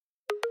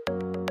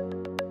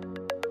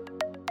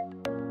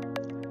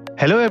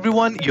Hello,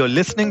 everyone. You're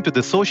listening to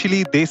the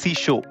Socially Desi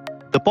Show,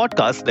 the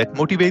podcast that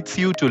motivates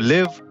you to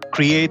live,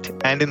 create,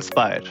 and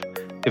inspire.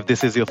 If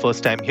this is your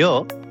first time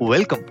here,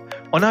 welcome.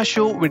 On our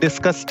show, we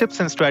discuss tips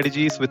and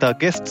strategies with our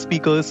guest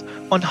speakers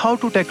on how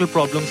to tackle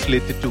problems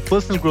related to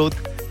personal growth,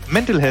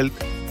 mental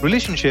health,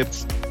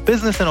 relationships,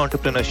 business and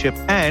entrepreneurship,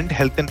 and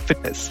health and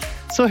fitness.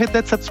 So hit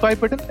that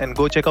subscribe button and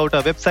go check out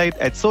our website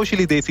at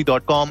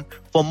sociallydesi.com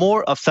for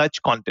more of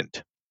such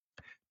content.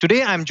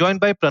 Today, I'm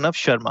joined by Pranav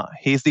Sharma.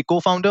 He is the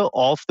co-founder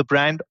of the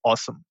brand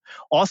Awesome.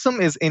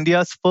 Awesome is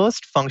India's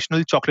first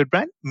functional chocolate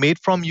brand made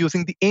from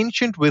using the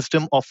ancient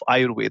wisdom of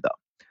Ayurveda.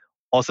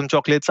 Awesome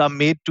chocolates are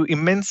made to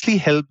immensely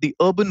help the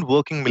urban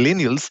working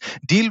millennials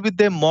deal with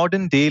their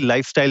modern day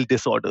lifestyle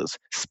disorders,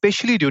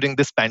 especially during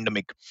this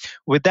pandemic.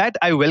 With that,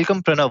 I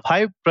welcome Pranav.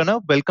 Hi,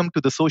 Pranav. Welcome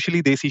to the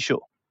Socially Desi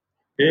Show.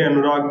 Hey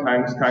Anurag,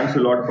 thanks a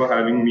lot for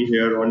having me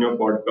here on your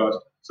podcast.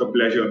 It's a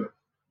pleasure.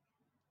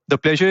 The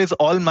pleasure is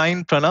all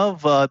mine,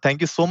 Pranav. Thank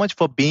you so much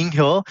for being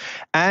here.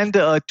 And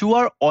to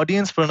our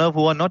audience, Pranav,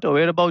 who are not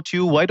aware about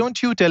you, why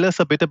don't you tell us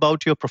a bit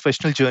about your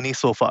professional journey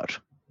so far?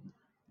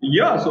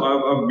 Yeah, so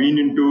I've been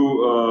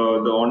into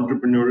the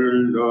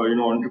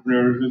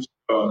entrepreneurial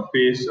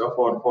phase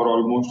for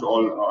almost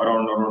all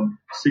around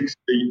six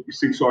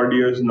odd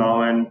years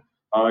now, and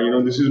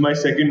this is my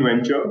second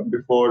venture.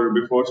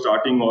 Before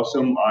starting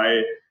Awesome,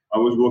 I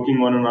was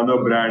working on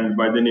another brand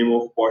by the name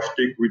of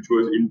Poshtik, which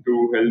was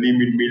into healthy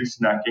mid-meal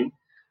snacking,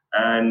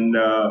 and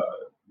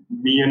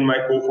me and my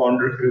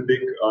co-founder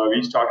Kritik,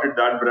 we started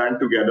that brand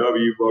together.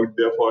 We worked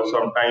there for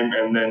some time,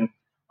 and then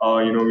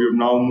we've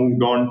now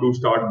moved on to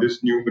start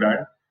this new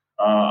brand.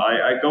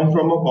 I come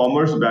from a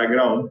commerce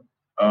background.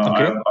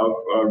 Okay.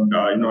 I've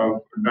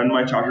done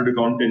my chartered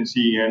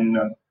accountancy, and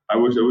I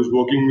was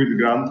working with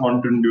Grant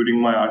Thornton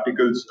during my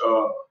articles.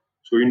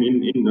 So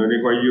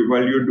like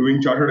while you're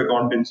doing chartered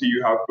accountancy,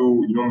 you have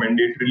to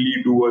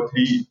mandatorily do a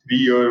three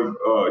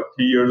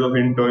years of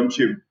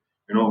internship.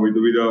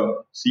 With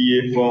a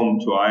CA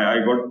firm. So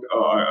I got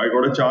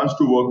a chance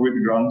to work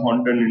with Grant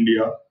Thornton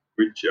India,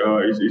 which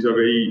is a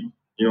very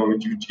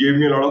which gave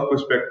me a lot of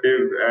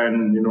perspective,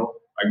 and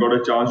I got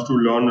a chance to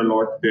learn a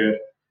lot there.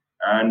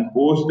 And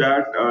post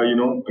that,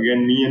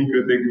 again, me and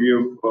Kritik, we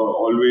have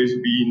always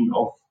been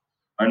of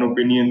an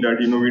opinion that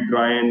we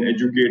try and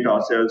educate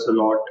ourselves a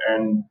lot,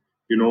 and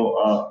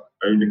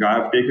like I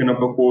have taken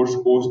up a course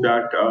post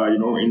that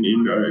in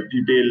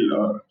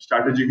retail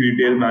strategic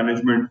retail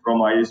management from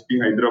ISP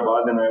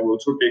Hyderabad, and I've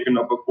also taken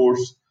up a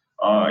course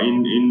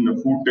in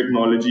food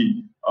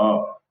technology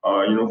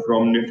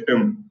from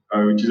NIFTM,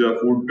 which is a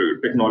food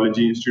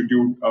technology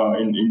institute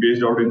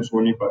based out in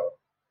Sonipat.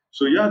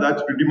 So yeah,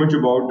 that's pretty much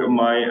about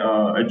my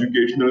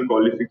educational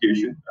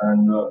qualification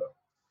and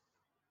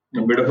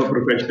a bit of a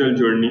professional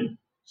journey.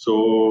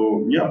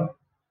 So yeah.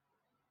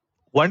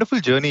 Wonderful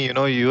journey.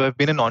 You have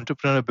been an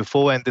entrepreneur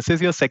before, and this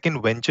is your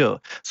second venture.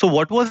 So,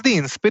 what was the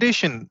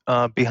inspiration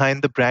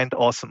behind the brand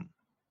Awesome?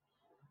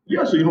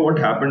 Yeah, so what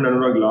happened,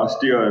 Anurag,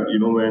 last year,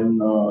 when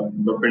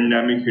the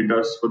pandemic hit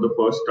us for the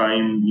first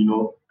time,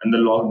 and the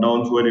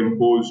lockdowns were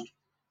imposed,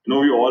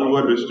 we all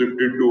were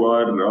restricted to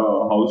our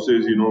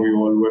houses, we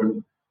all were,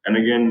 and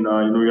again,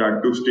 we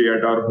had to stay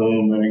at our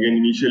home. And again,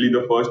 initially,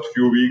 the first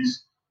few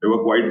weeks, they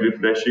were quite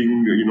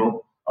refreshing,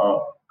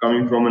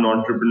 coming from an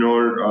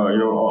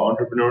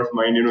entrepreneur's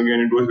mind, again,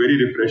 it was very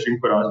refreshing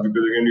for us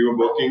because, again, we were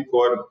working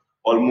for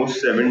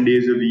almost 7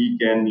 days a week,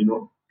 and,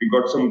 we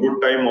got some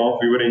good time off.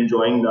 We were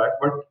enjoying that.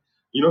 But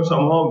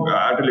somehow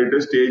at a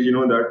later stage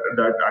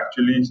that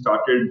actually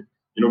started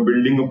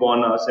building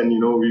upon us, and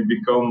we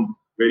become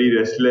very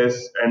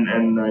restless, and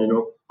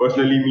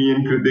personally, me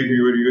and Kritik,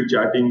 we were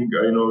chatting,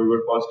 we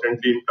were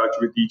constantly in touch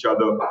with each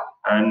other,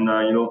 and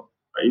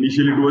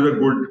initially it was a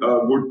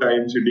good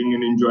time sitting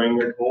and enjoying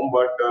at home,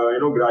 but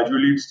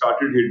gradually it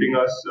started hitting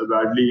us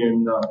badly,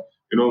 and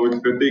with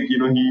Kritik, he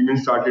even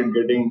started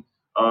getting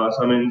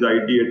some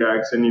anxiety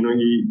attacks, and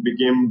he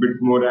became a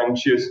bit more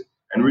anxious.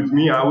 And with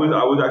me, I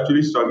was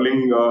actually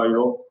struggling,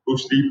 to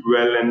sleep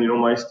well, and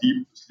my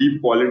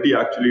sleep quality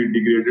actually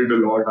degraded a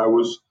lot. I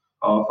was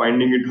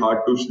finding it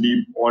hard to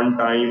sleep on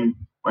time.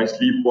 My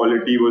sleep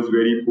quality was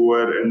very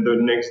poor, and the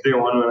next day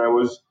on, when I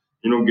was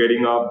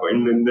getting up,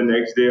 and then the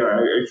next day,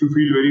 I used to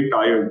feel very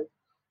tired.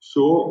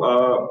 So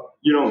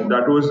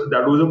that was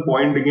a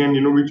point again,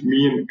 which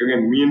me and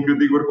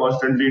Kritik were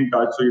constantly in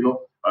touch.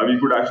 So we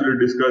could actually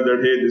discuss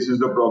that, hey, this is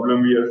the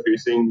problem we are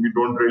facing. We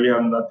don't really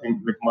have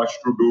nothing like much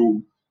to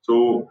do.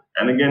 So,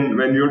 and again,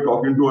 when you're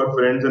talking to our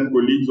friends and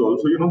colleagues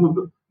also,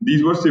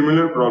 these were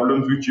similar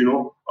problems which,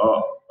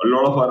 a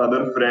lot of our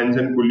other friends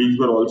and colleagues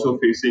were also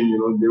facing.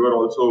 They were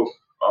also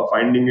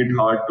finding it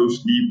hard to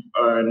sleep,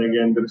 and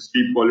again, the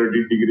sleep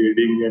quality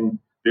degrading, and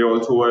they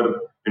also were,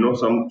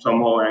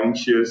 somehow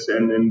anxious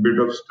and bit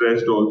of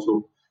stressed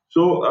also.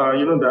 So,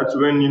 that's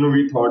when,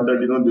 we thought that,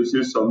 this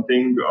is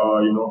something,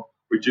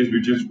 which is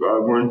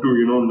going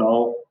to,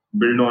 now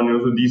build on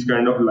so these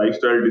kind of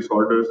lifestyle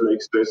disorders like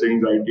stress,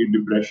 anxiety,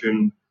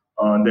 depression,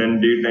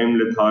 then daytime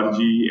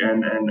lethargy,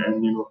 and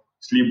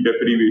sleep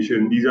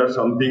deprivation. These are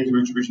some things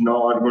which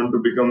now are going to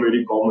become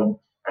very common.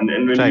 And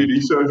when we Right.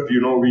 researched,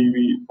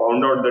 we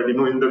found out that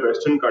in the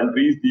Western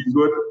countries these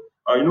were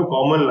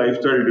common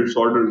lifestyle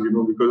disorders.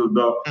 Because of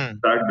the Mm.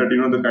 fact that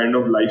the kind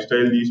of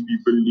lifestyle these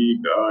people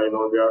lead.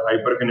 They are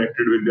hyper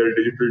connected with their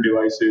digital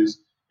devices.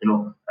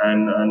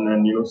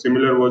 And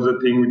similar was a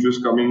thing which was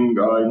coming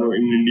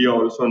in India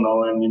also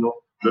now, and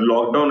the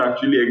lockdown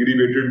actually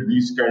aggravated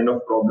these kind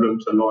of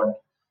problems a lot.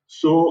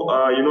 So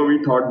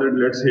we thought that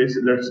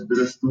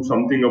let's do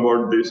something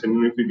about this,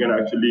 and if we can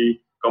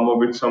actually come up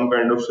with some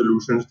kind of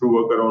solutions to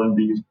work around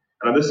these.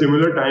 And at the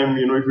similar time,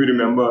 if you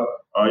remember,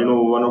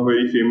 one of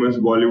very famous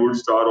Bollywood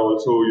star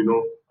also,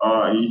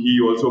 he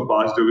also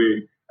passed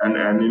away,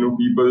 and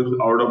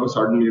people out of a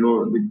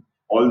sudden,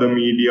 all the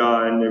media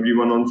and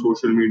everyone on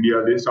social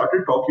media, they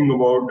started talking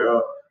about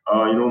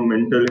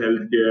mental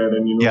health care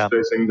and Yeah.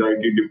 stress,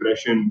 anxiety,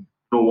 depression,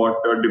 what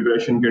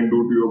depression can do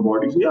to your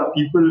body. So yeah,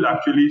 people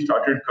actually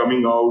started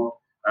coming out,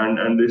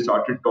 and they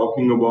started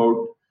talking about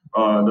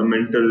the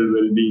mental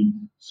well-being.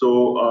 So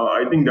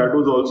I think that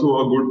was also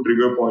a good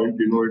trigger point.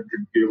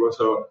 It gave us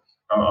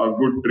a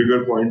good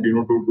trigger point, to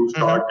Hmm.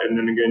 start, and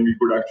then again we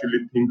could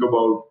actually think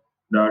about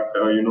that.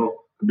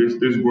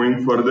 This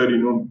going further.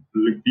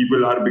 Like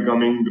people are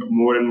becoming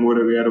more and more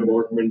aware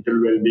about mental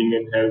well-being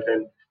and health,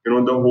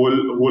 and the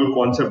whole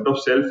concept of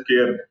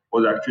self-care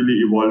was actually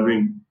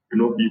evolving.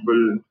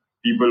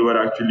 People were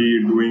actually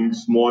doing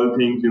small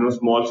things,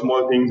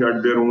 small things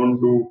at their own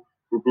to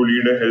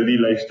lead a healthy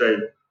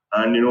lifestyle.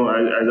 And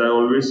as I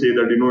always say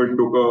that it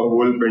took a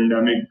whole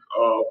pandemic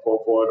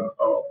for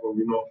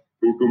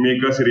to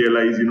make us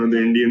realize,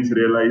 the Indians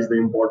realize the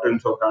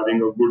importance of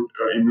having a good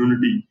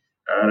immunity,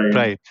 right?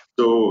 Right.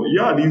 So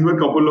yeah, these were a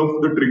couple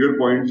of the trigger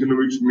points,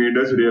 which made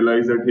us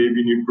realize that hey,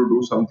 we need to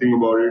do something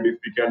about it. If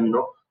we can,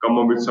 come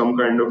up with some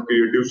kind of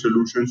creative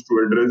solutions to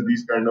address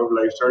these kind of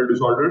lifestyle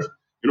disorders,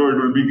 it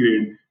will be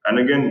great. And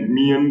again,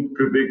 me and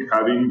Kritik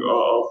having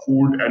a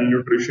food and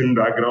nutrition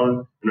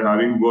background,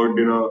 having worked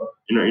in a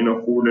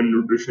food and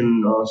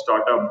nutrition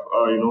startup,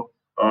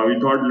 we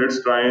thought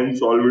let's try and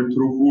solve it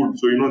through food.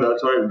 So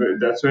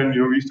that's when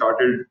we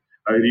started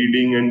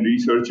reading and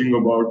researching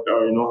about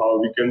how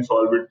we can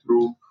solve it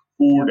through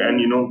food. And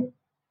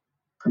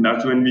and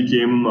that's when we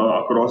came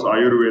across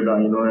Ayurveda,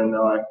 and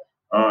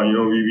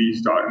we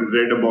started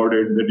read about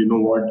it, that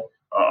what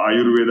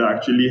Ayurveda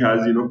actually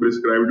has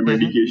prescribed Hmm.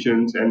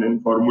 medications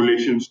and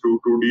formulations to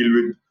deal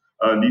with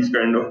these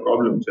kind of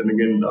problems. And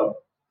again,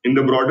 in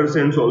the broader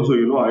sense also,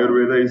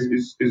 Ayurveda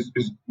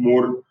is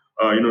more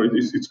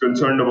it's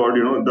concerned about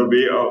the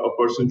way a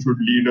person should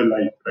lead a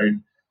life, right?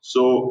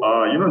 So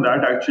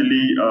that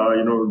actually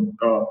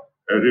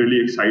really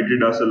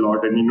excited us a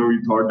lot. And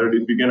we thought that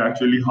if we can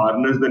actually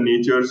harness the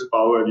nature's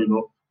power,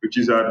 which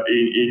is our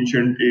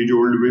ancient age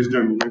old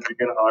wisdom, if we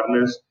can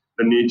harness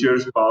the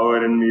nature's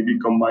power and maybe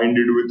combine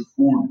it with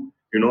food,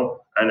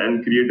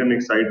 and create an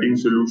exciting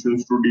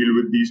solutions to deal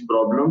with these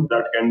problems,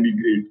 that can be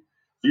great.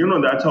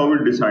 That's how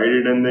we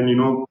decided. And then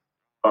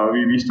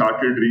we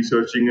started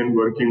researching and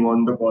working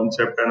on the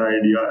concept and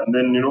idea. And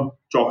then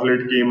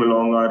chocolate came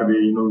along our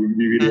way. We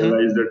Hmm.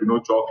 realized that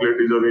chocolate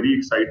is a very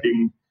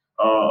exciting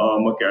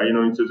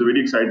it's a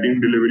very exciting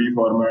delivery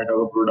format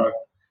of a product.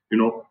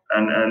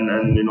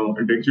 And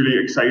it actually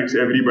excites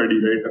everybody,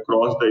 right,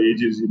 across the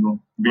ages.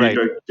 Be it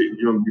Right.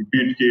 be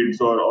it kids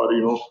or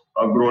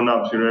grown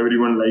ups.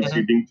 Everyone likes Hmm.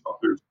 eating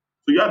chocolate.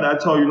 So yeah,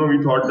 that's how we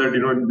thought that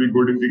it'd be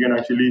good if we can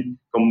actually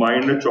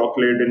combine the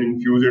chocolate and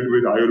infuse it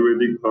with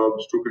Ayurvedic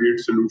herbs to create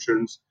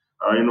solutions.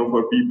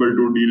 For people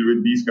to deal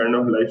with these kind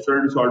of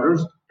lifestyle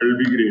disorders, it'll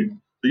be great.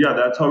 So yeah,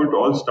 that's how it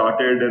all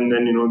started. And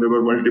then there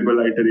were multiple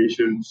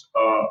iterations,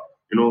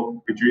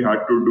 which we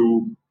had to do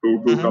to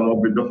Hmm. come up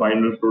with the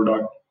final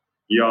product.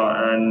 Yeah,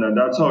 and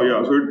that's how.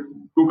 Yeah, so it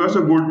took us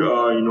a good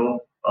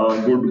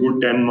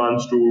good 10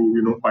 months to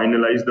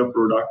finalize the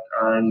product.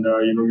 And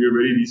we have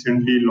very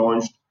recently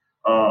launched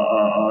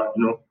our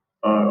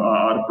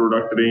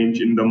product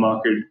range in the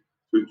market.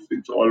 So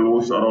it's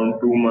almost around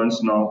 2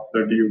 months now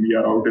that we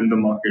are out in the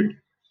market.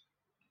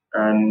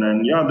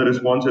 And yeah, the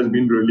response has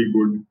been really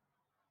good.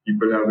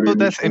 People have So really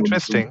that's shown some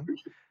interesting.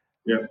 appreciation.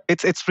 Yeah.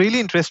 It's really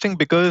interesting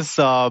because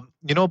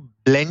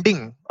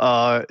blending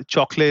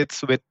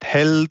chocolates with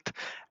health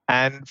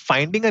and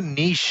finding a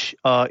niche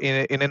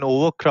in an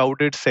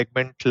overcrowded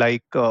segment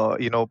like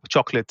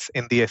chocolates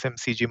in the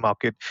FMCG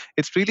market.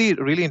 It's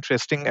really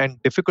interesting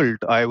and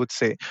difficult, I would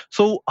say.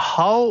 So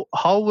how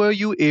were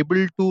you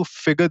able to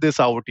figure this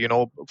out?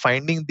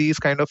 Finding these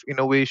kind of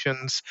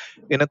innovations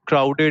in a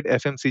crowded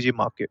FMCG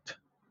market.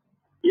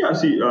 Yeah,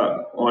 see,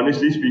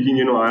 honestly speaking,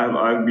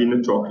 I've been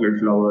a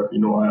chocolate lover.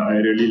 I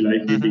really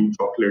like Hmm. eating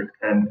chocolate.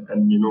 And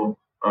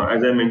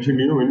as I mentioned,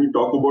 when we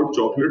talk about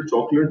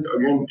chocolate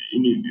again,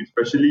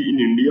 especially in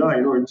India,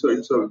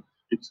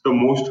 it's the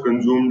most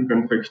consumed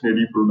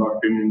confectionery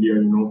product in India.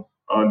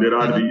 There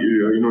are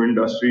Hmm.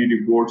 industry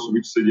reports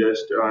which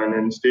suggest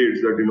and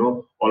states that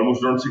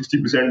almost around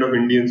 60% of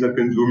Indians are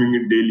consuming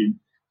it daily.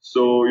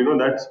 So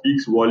that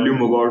speaks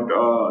volume about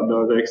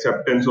the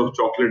acceptance of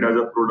chocolate as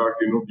a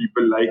product.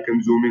 People like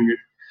consuming it.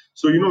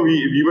 So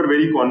we were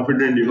very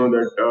confident,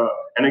 that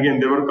And again,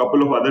 there were a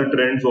couple of other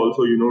trends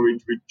also,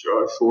 which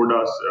showed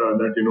us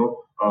that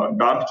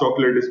dark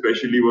chocolate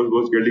especially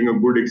was getting a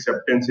good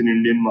acceptance in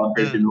Indian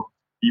market. Hmm. Hmm.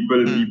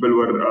 People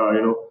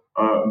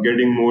were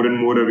getting more and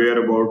more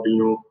aware about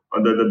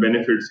the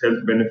benefits,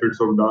 health benefits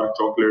of dark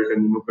chocolate,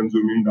 and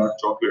consuming dark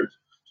chocolates.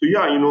 So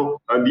yeah,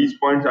 these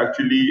points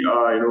actually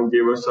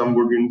gave us some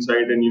good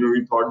insight, and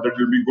we thought that it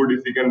would be good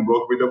if we can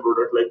work with a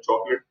product like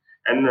chocolate.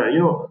 And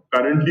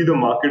currently the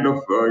market of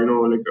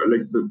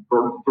like the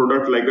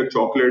product like a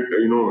chocolate,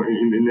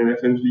 in an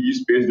FMCG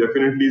space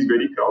definitely is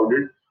very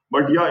crowded.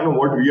 But yeah,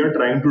 what we are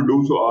trying to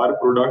do, so our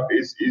product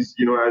is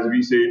as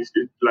we say,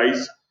 it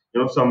lies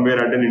somewhere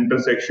at an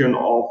intersection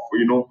of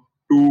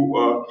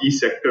two key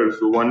sectors.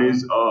 So one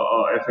is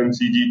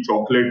FMCG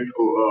chocolate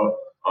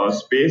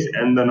space,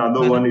 and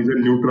another Hmm. one is a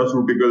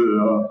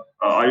nutraceutical,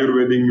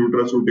 Ayurvedic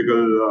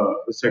nutraceutical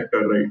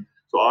sector, right?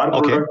 So our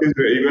Okay. product is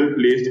very well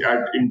placed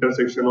at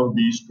intersection of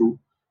these two.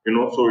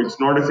 So it's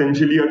not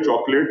essentially a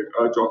chocolate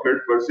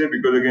per se,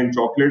 because again,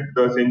 chocolate,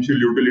 the essential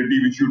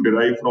utility which you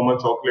derive from a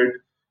chocolate,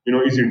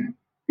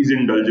 is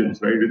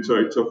indulgence, right? It's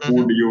a Hmm.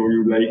 food,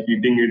 you like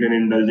eating it and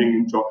indulging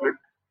in chocolate.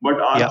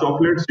 But our Yeah.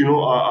 chocolates,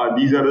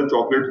 these are the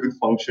chocolates with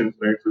functions,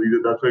 right? So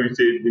that's why we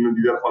say,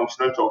 these are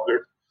functional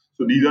chocolates.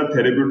 So these are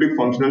therapeutic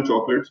functional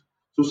chocolates.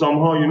 So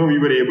somehow, we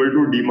were able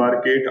to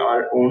demarcate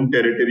our own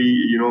territory,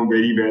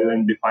 very well,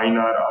 and define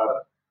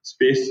our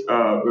space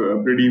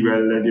pretty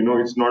well. That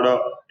it's not a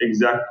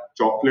exact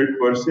chocolate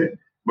per se,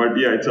 but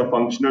yeah, it's a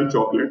functional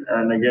chocolate.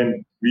 And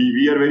again,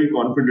 we are very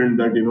confident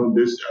that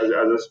this as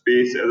a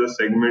space, as a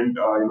segment,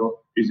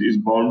 is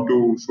bound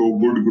to show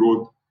good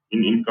growth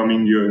in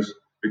coming years,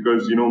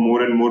 because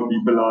more and more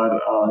people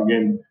are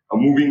again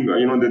moving.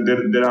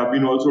 There have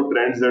been also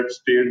trends that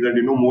state that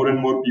more and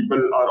more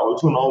people are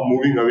also now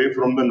moving away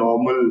from the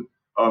normal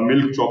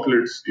milk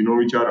chocolates,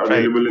 which are Right.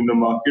 available in the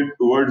market,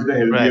 towards the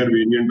healthier Right.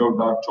 variant of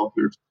dark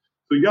chocolates.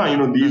 So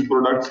yeah, these Hmm.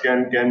 products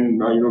can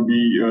be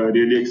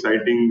really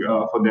exciting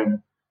for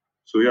them.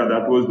 So yeah,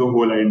 that was the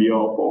whole idea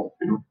of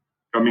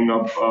coming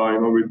up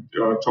with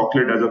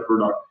chocolate as a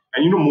product.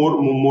 And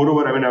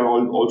moreover, I mean,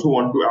 also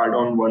want to add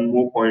on one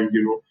more point.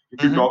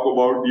 If you Hmm. talk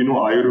about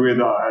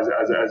Ayurveda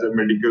as a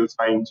medical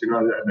science,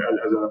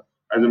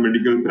 as a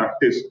medical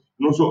practice,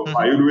 so Hmm.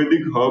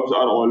 Ayurvedic herbs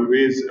are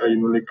always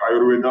like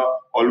Ayurveda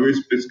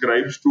always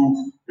prescribes to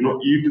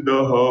eat the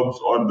herbs,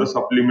 or the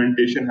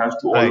supplementation has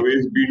to Right.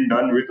 always be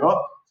done with a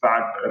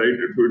fat, right?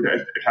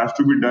 It has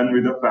to be done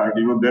with a fat.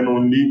 Then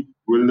only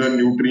will the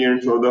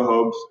nutrients or the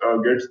herbs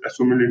get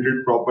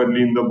assimilated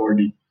properly in the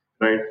body,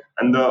 right?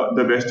 And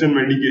the Western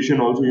medication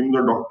also,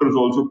 the doctors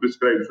also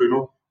prescribe.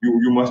 So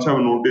you must have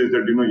noticed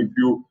that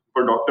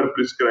if a doctor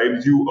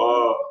prescribes you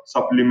a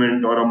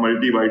supplement or a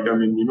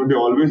multivitamin, they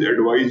always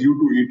advise you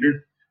to eat it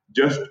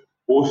just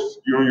post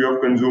you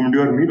have consumed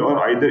your meal, or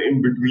either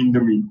in between the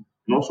meal,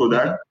 so Hmm.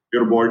 that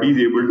your body is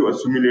able to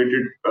assimilate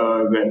it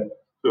well.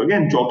 So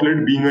again,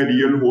 chocolate being a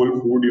real whole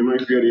food,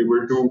 if you are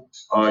able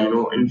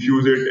to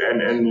infuse it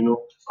and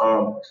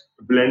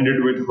blend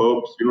it with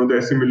herbs, the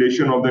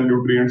assimilation of the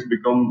nutrients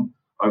become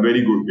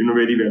very good,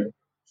 very well.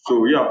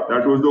 So yeah,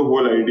 that was the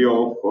whole idea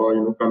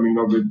of coming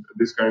up with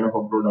this kind of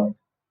a product.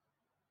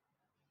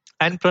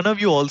 And Pranav,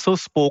 you also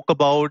spoke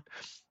about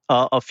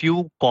a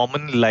few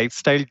common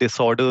lifestyle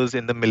disorders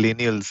in the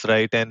millennials,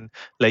 right? And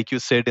like you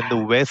said, in the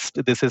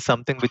West, this is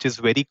something which is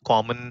very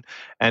common,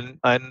 and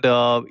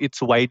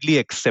it's widely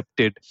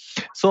accepted.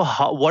 So,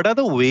 what are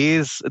the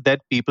ways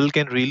that people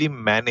can really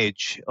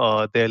manage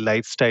their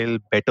lifestyle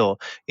better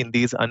in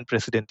these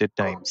unprecedented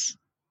times?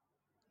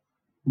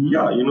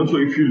 Yeah, so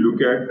if you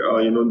look at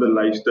the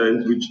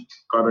lifestyles which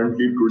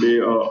currently today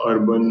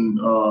urban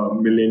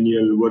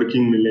millennial,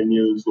 working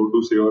millennial, so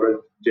to say, or a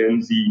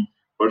Gen Z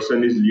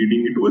person is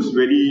leading, it was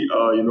very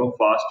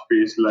fast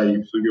paced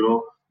life.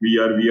 So we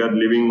are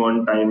living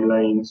on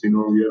timelines.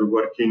 We are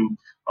working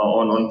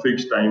on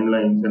fixed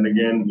timelines, and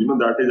again,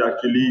 that is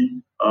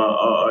actually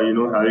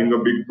having a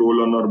big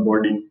toll on our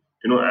body.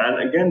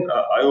 And again,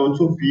 I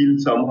also feel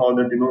somehow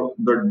that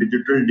the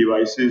digital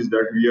devices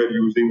that we are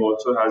using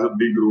also has a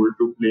big role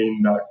to play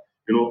in that.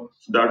 So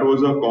that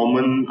was a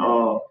common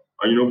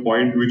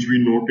point which we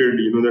noted,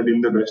 that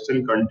in the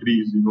Western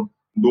countries,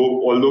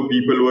 though although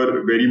people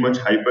were very much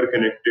hyper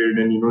connected,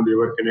 and they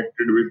were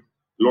connected with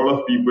a lot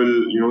of people,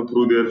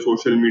 through their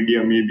social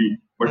media maybe,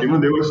 but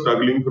Hmm. they were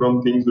struggling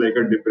from things like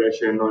a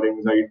depression or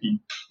anxiety,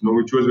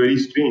 which was very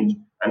strange.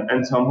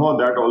 And somehow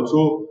that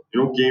also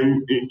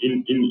came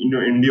in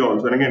India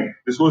also. And again,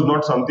 this was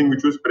not something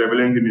which was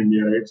prevalent in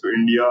India, right? So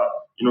India,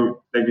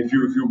 like if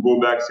you go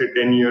back, say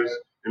 10 years,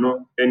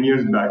 10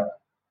 years back,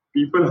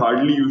 people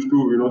hardly used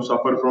to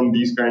suffer from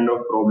these kind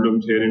of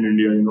problems here in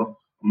India.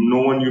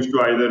 No one used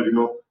to either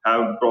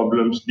have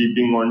problems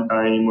sleeping on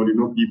time,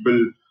 or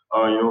people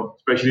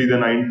especially the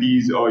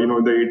 90s, or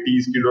the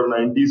 80s kid or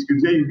 90s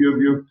kids. Yeah,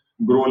 we have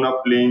grown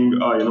up playing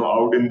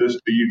out in the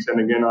streets, and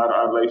again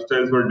our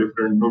lifestyles were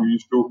different. We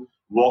used to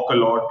walk a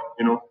lot.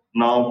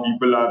 Now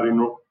people are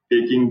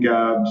taking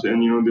cabs,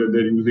 and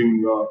they're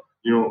using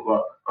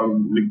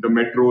like the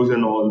metros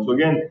and all. So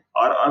again,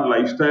 our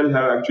lifestyle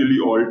have actually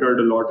altered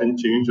a lot and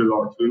changed a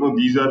lot. So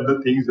these are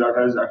the things that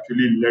has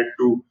actually led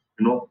to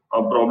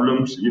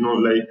problems,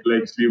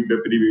 like sleep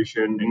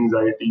deprivation,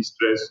 anxiety,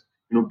 stress.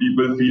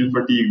 People feel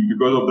fatigued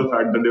because of the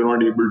fact that they're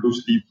not able to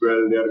sleep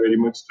well. They are very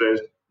much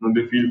stressed.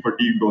 They feel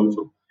fatigued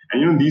also.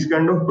 And these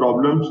kind of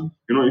problems,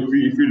 if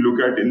we look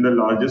at in the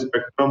larger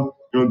spectrum,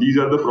 these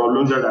are the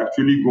problems that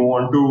actually go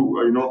on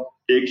to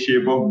take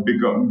shape of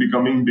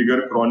becoming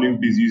bigger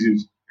chronic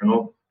diseases.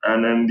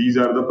 And these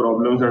are the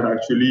problems that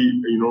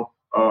actually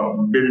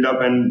build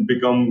up and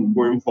become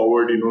going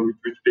forward.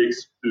 Which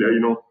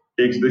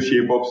takes the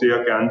shape of, say,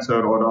 a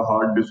cancer or a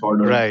heart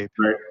disorder, Right.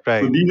 right?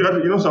 So Right. these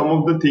are some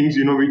of the things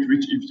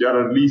which if they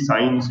are early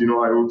signs,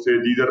 I would say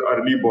these are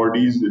early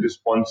body's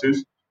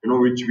responses,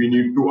 which we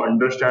need to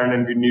understand,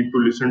 and we need to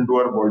listen to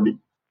our body.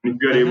 And if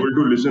we are Mm-hmm. able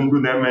to listen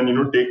to them and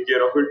take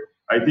care of it,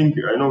 I think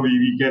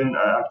we can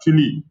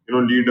actually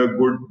lead a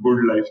good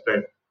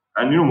lifestyle.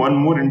 And one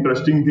more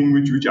interesting thing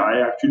which I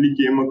actually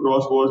came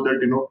across was that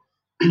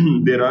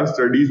there are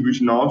studies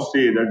which now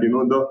say that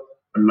the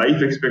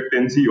life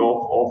expectancy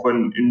of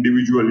an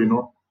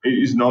individual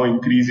is now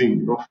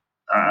increasing.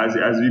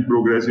 As we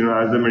progress,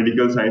 as the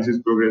medical science is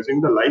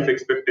progressing, the life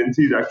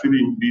expectancy is actually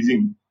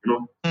increasing,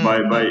 by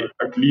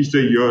Mm-hmm. at least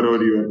a year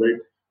or year, right?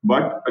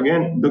 But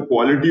again, the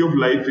quality of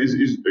life is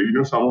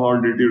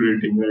somehow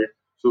deteriorating, right?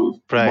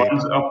 So Right.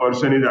 once a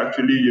person is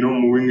actually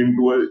moving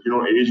into a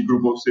age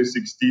group of, say,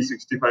 60,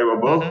 65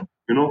 above,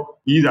 Mm-hmm.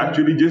 he's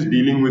actually just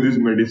dealing with his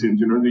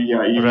medicines. Yeah,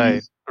 Right.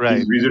 he's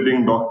Right.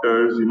 visiting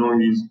doctors.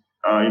 He's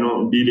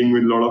dealing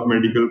with a lot of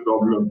medical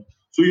problems.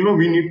 So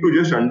we need to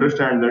just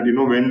understand that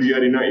when we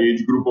are in an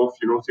age group of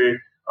say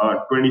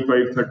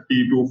 25,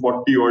 30 to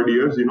 40 odd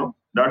years,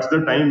 that's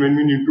the time when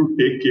we need to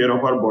take care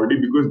of our body,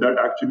 because that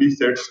actually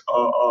sets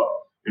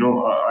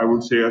I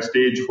would say a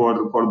stage for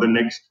the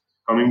next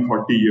coming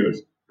 40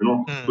 years.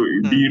 So be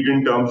Mm-hmm. it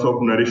in terms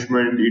of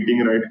nourishment,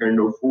 eating right kind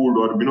of food,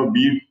 or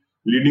be it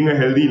leading a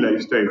healthy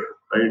lifestyle,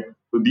 right?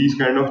 So these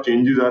kind of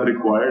changes are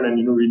required, and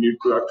we need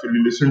to actually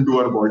listen to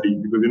our body,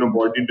 because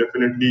body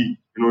definitely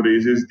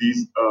raises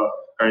these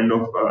kind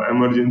of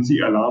emergency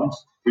alarms,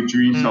 which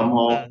we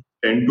somehow Mm-hmm.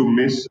 tend to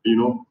miss,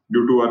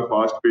 due to our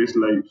fast-paced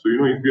life. So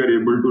if we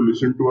are able to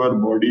listen to our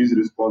body's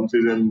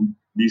responses and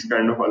these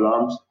kind of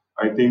alarms,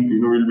 I think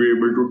we'll be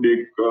able to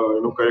take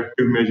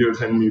corrective measures,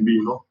 and maybe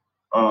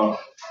uh,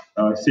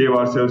 save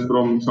ourselves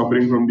from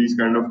suffering from these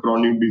kind of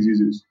chronic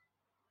diseases.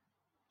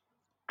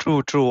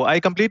 True, true. I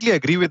completely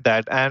agree with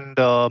that. And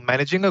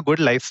managing a good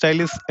lifestyle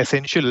is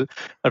essential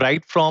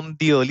right from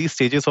the early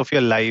stages of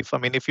your life. I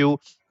mean, if you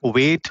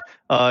wait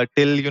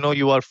till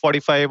you are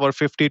 45 or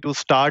 50 to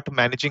start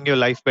managing your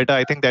life better,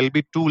 I think that'll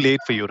be too late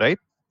for you, right?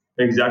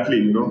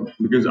 Exactly,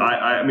 because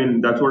I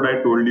mean that's what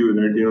I told you,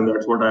 that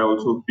that's what I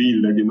also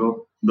feel, that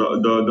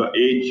the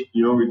age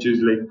which is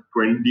like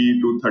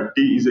 20 to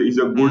 30 is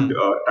a good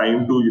Hmm.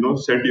 time to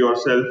set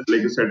yourself,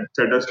 like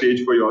set a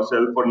stage for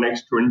yourself for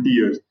next 20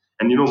 years.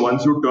 And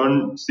once you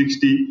turn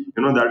 60,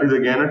 that is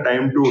again a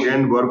time to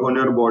again work on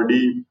your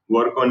body,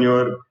 work on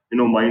your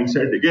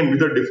mindset, again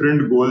with a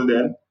different goal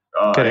there,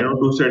 Correct.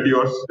 to set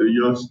your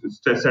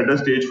set a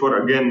stage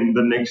for again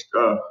the next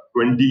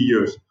 20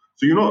 years.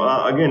 So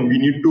again we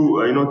need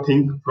to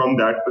think from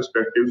that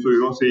perspective.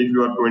 So say if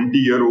you are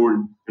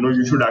 20-year-old,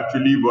 you should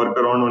actually work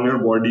around on your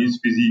body's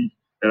physique,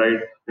 right?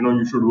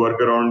 You should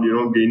work around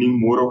gaining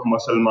more of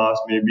muscle mass,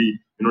 maybe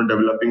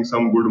developing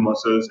some good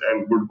muscles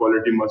and good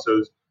quality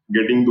muscles,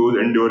 getting those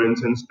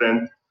endurance and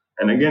strength.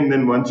 And again,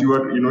 then once you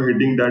are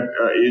hitting that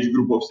age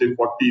group of, say,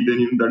 40,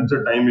 then that's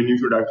the time when you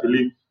should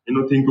actually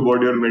think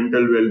about your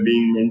mental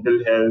well-being,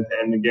 mental health,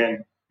 and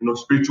again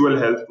spiritual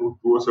health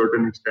to a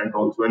certain extent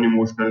also, and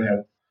emotional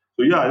health.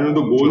 So yeah, the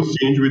True. goals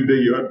change with the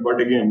year, but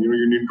again,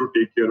 you need to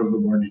take care of the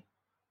body.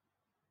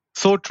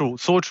 So true.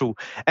 So true.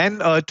 And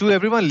to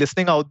everyone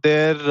listening out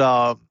there,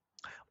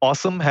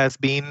 Awesome has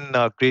been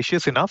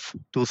gracious enough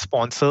to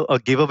sponsor a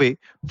giveaway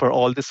for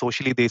all the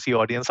socially desi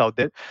audience out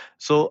there.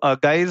 So,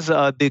 guys,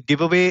 the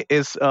giveaway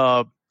is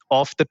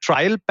of the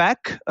trial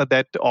pack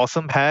that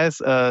Awesome has.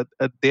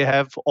 They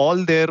have all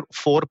their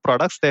four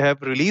products they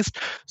have released.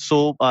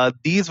 So,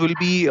 these will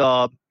be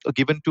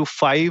given to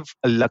five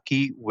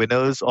lucky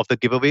winners of the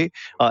giveaway.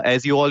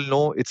 As you all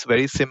know, it's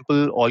very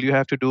simple. All you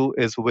have to do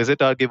is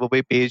visit our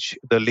giveaway page.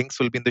 The links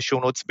will be in the show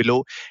notes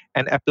below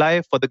and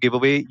apply for the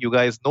giveaway. You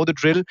guys know the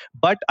drill.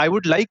 But I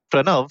would like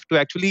Pranav to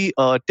actually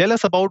tell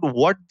us about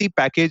what the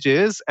package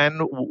is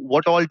and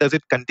what all does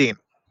it contain.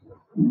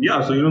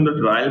 Yeah, so the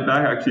trial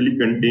pack actually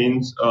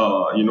contains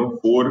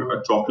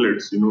four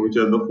chocolates, which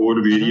are the four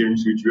Hmm.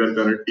 variants which we are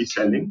currently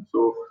selling.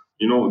 So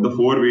the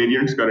four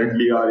variants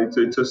currently are,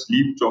 it's a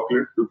sleep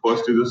chocolate. The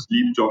first is a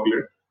sleep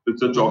chocolate.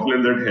 It's a Hmm.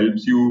 chocolate that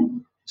helps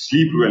you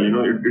sleep well.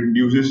 It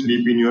induces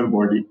sleep in your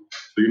body.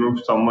 So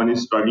if someone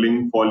is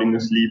struggling falling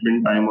asleep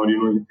in time, or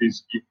if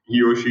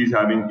he or she is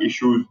having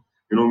issues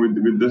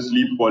with the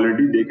sleep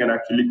quality, they can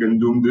actually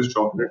consume this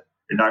chocolate.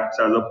 It acts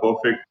as a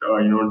perfect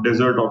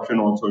dessert option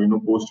also,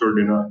 post or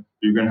dinner.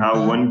 You can have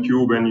Hmm. one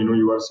cube, and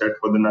you are set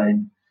for the night.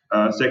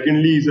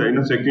 Secondly, is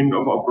second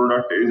of our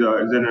product is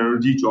an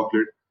energy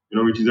chocolate,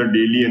 which is a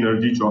daily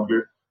energy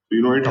chocolate.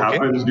 So, it Okay.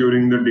 happens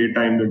during the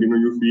daytime that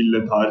you feel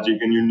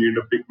lethargic and you need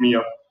a pick me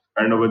up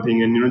kind of a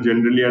thing. And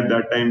generally at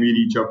that time we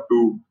reach up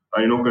to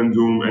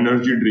consume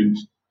energy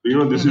drinks.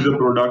 So, this is Hmm. a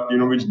product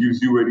which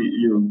gives you very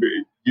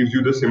gives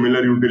you the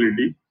similar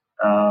utility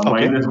Okay.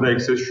 minus the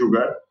excess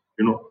sugar.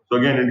 So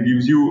again, it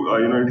gives you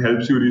it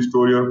helps you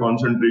restore your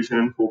concentration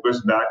and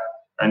focus back,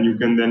 and you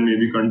can then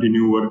maybe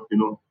continue work.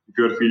 If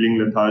you are feeling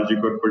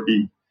lethargic or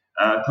fatigued.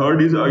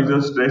 Third is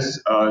a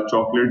stress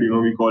chocolate.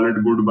 We call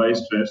it goodbye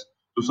stress.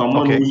 So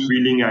someone Okay. who's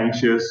feeling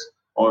anxious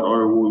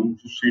or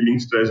who's feeling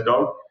stressed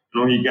out,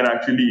 he can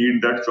actually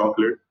eat that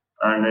chocolate,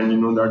 and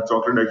that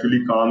chocolate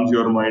actually calms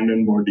your mind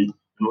and body.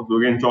 So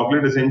again,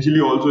 chocolate essentially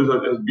also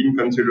has been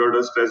considered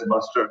a stress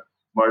buster.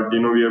 But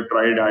we have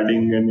tried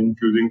adding and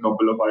infusing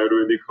couple of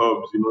Ayurvedic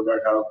herbs,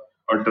 that have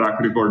a track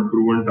record,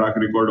 proven track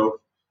record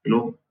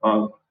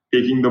of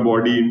taking the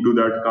body into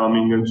that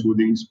calming and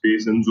soothing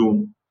space and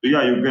zone. So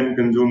yeah, you can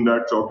consume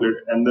that chocolate.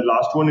 And the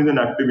last one is an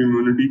active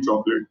immunity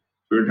chocolate.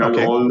 So it has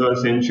Okay. all the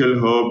essential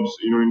herbs,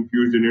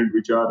 infused in it,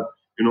 which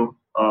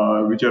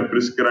are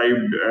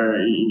prescribed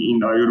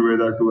in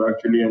Ayurveda to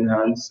actually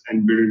enhance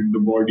and build the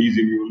body's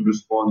immune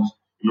response.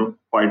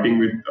 Fighting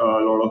with a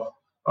lot of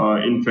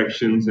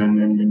infections and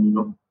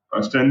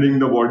strengthening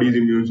the body's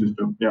immune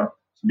system. Yeah.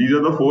 So these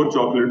are the four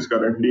chocolates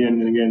currently,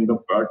 and again, the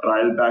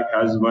trial pack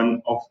has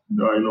one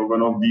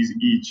of these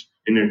each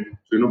in it.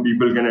 So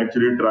people can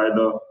actually try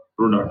the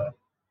product.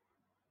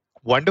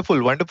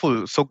 Wonderful,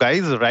 wonderful. So,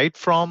 guys, right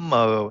from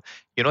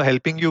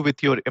helping you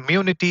with your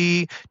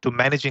immunity to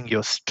managing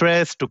your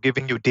stress to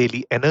giving you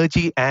daily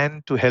energy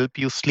and to help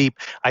you sleep,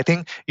 I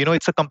think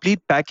it's a complete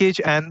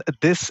package. And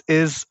this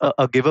is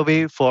a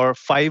giveaway for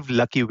 5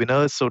 lucky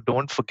winners. So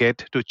don't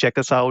forget to check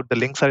us out. The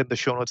links are in the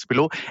show notes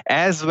below,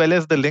 as well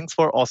as the links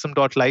for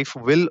Awesome.life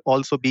will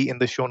also be in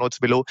the show notes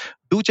below.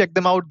 Do check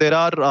them out. There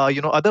are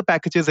other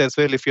packages as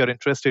well. If you're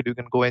interested, you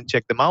can go and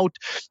check them out.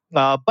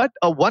 But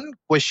one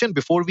question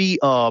before we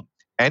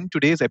end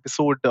today's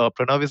episode,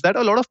 Pranav, is that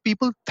a lot of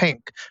people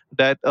think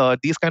that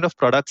these kind of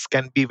products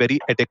can be very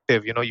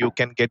addictive. You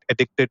can get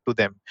addicted to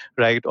them,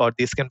 right? Or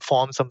this can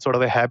form some sort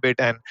of a habit,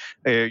 and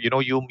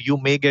you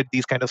may get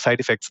these kind of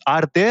side effects.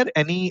 Are there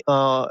any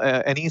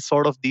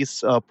sort of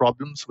these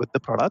problems with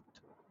the product?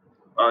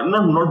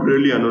 Not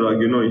really,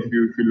 Anurag. If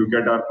you look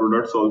at our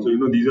products also,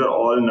 these are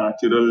all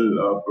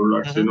natural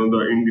products. Hmm.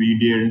 The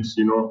ingredients,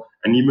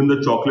 and even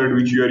the chocolate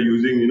which you are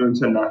using,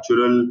 it's a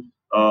natural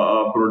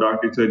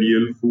product. It's a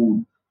real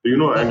food. So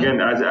Hmm.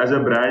 again, as a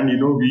brand,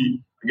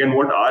 we again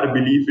what our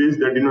belief is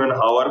that and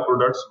how our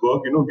products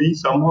work. We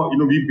somehow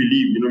we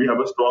believe we have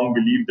a strong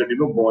belief that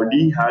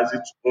body has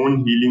its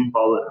own healing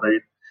power,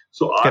 right?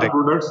 So our Correct.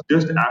 products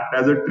just act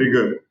as a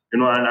trigger,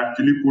 and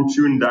actually puts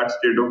you in that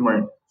state of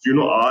mind. So,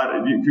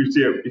 our if you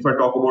say if I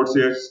talk about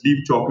say a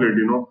sleep chocolate,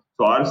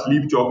 so our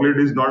sleep chocolate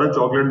is not a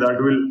chocolate that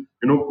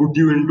will put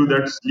you into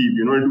that sleep.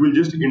 It will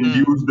just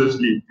induce the Mm-hmm.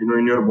 sleep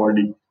in your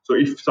body. So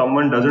if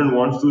someone doesn't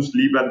want to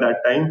sleep at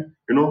that time,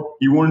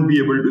 he won't be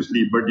able to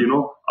sleep. But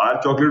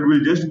our chocolate will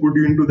just put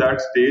you into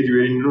that stage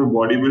where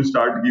body will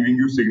start giving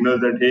you signals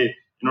that hey,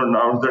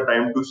 now's the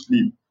time to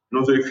sleep.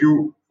 So if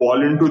you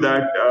fall into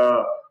that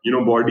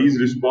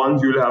body's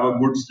response, you'll have a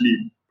good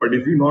sleep. But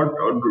if you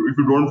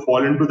don't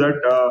fall into that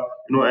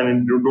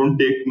and you don't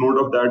take note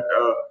of that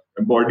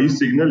body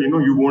signal,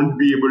 you won't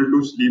be able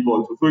to sleep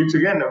also. So it's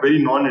again a very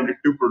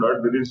non-addictive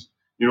product. There is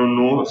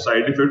no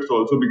side effects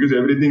also, because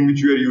everything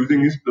which you are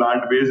using is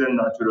plant-based and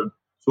natural.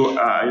 So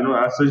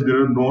as such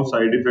there are no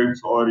side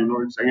effects, or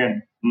it's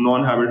again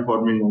non-habit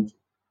forming also.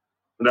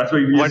 That's why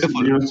we are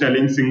Wonderful.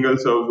 selling single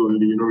serves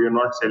only. We are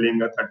not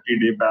selling a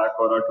 30-day pack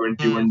or a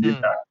 21-day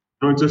Hmm. pack.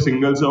 It's a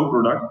single serve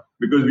product,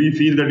 because we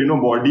feel that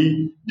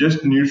body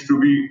just needs to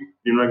be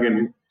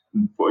again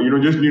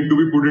just need to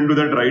be put into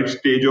that right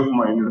stage of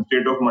mind,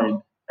 state of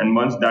mind. And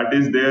once that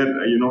is there,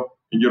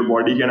 your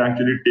body can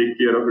actually take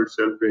care of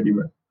itself very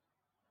well.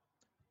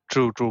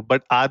 True, true.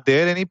 But are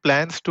there any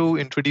plans to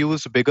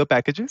introduce bigger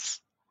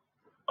packages?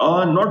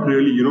 Not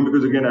really,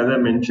 because again, as I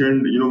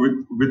mentioned,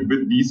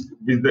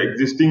 with the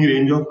existing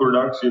range of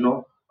products, we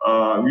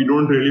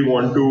don't really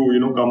want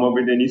to come up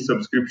with any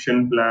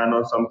subscription plan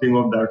or something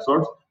of that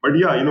sort. But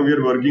yeah, we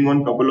are working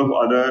on a couple of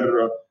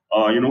other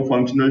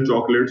functional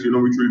chocolates, which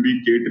will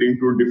be catering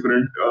to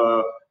different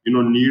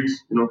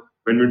needs,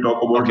 when we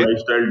talk about Okay.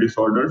 lifestyle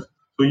disorders.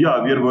 So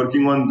yeah, we are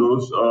working on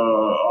those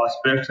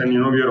aspects, and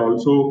we are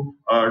also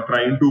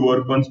trying to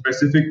work on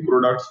specific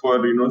products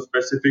for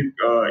specific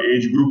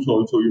age groups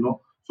also.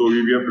 So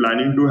we are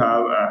planning to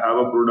have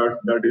a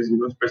product that is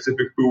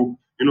specific to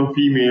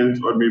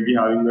females, or maybe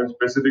having a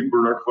specific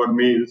product for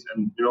males,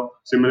 and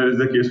similar is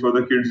the case for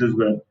the kids as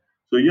well.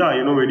 So yeah,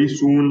 very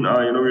soon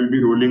we'll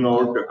be rolling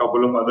out a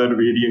couple of other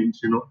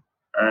variants,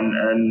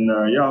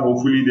 and yeah,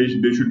 hopefully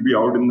they should be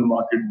out in the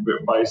market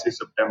by say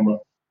September.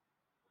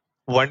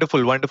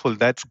 Wonderful, wonderful.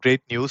 That's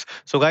great news.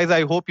 So, guys,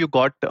 I hope you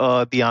got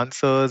the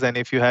answers. And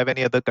if you have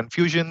any other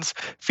confusions,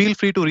 feel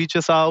free to reach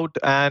us out,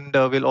 and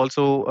we'll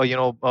also,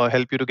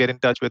 help you to get in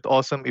touch with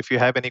Awesome if you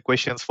have any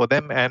questions for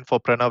them and for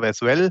Pranav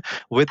as well.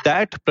 With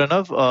that,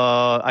 Pranav,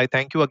 I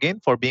thank you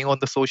again for being on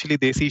the Socially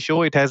Desi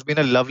show. It has been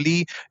a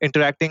lovely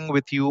interacting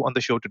with you on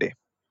the show today.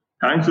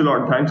 Thanks a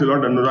lot,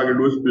 Anurag. It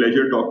was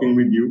pleasure talking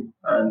with you,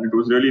 and it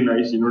was really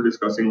nice,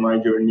 discussing my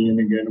journey and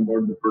again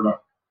about the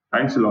product.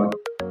 Thanks a lot.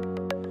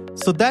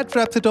 So that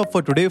wraps it up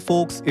for today,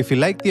 folks. If you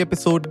liked the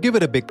episode, give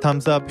it a big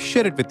thumbs up,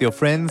 share it with your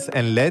friends,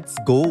 and let's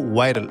go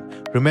viral.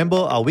 Remember,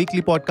 our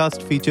weekly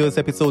podcast features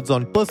episodes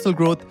on personal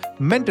growth,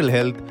 mental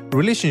health,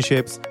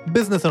 relationships,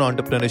 business and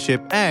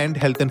entrepreneurship, and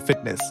health and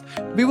fitness.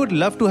 We would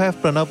love to have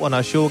Pranav on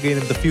our show again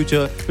in the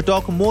future to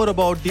talk more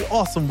about the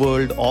awesome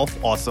world of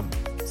awesome.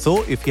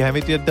 So if you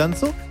haven't yet done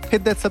so,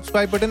 hit that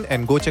subscribe button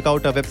and go check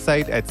out our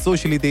website at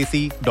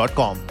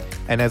sociallydesi.com.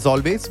 And as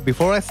always,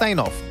 before I sign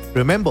off,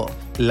 remember,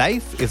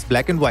 life is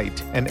black and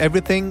white and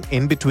everything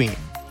in between.